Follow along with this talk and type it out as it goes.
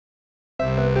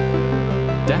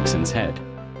Dachshund's head.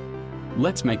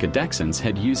 Let's make a Dachshund's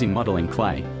head using modeling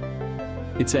clay.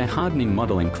 It's a hardening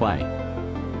modeling clay.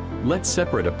 Let's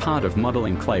separate a part of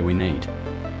modeling clay we need.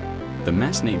 The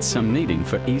mass needs some kneading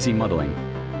for easy modeling.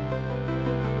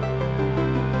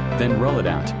 Then roll it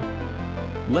out.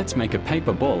 Let's make a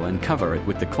paper ball and cover it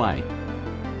with the clay.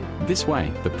 This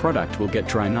way, the product will get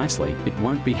dry nicely, it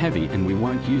won't be heavy and we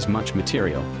won't use much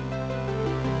material.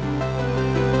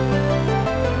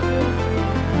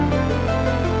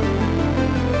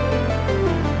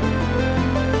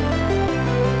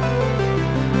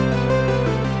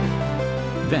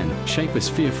 Then, shape a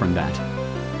sphere from that.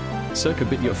 Soak a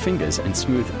bit your fingers and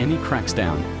smooth any cracks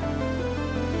down.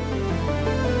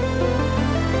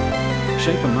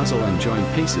 Shape a muzzle and join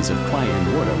pieces of clay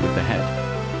and water with the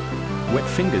head. Wet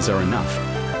fingers are enough.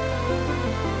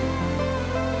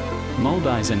 Mold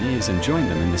eyes and ears and join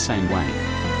them in the same way.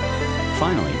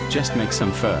 Finally, just make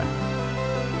some fur.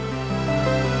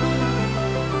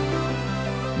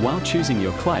 While choosing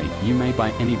your clay, you may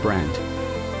buy any brand.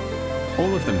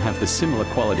 All of them have the similar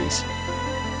qualities.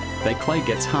 The clay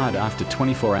gets hard after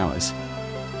 24 hours.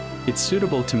 It's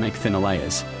suitable to make thinner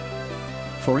layers.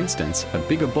 For instance, a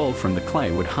bigger ball from the clay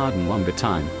would harden longer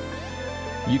time.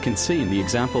 You can see in the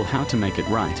example how to make it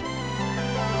right.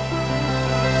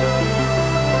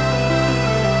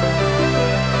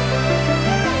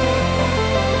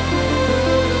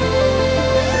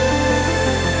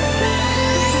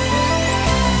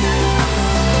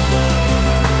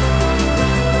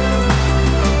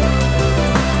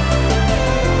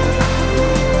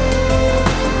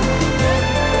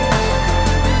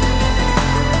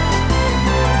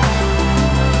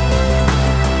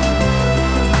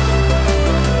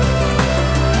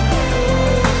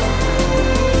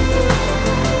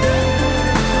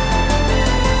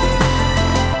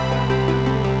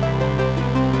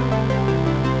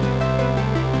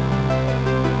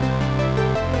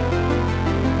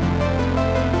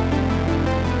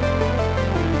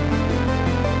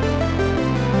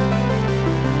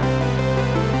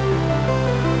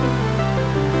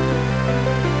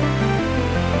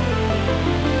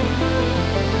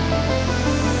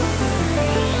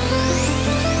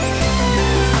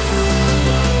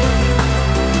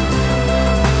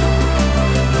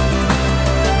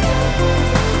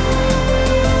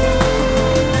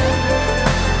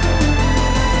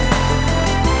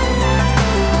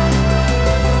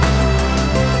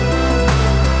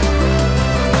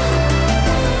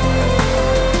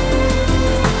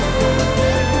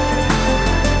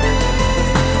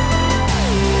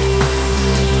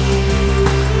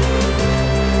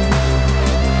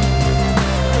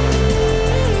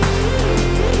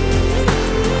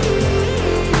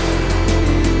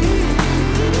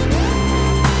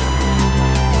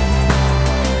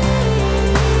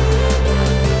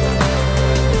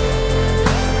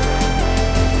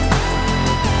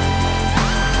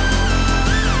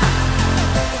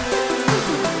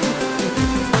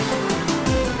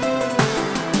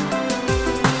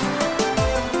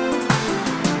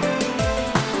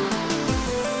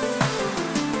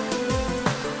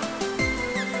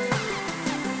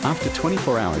 After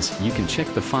 24 hours, you can check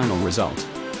the final result.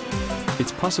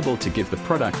 It's possible to give the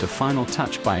product a final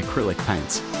touch by acrylic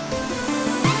paints.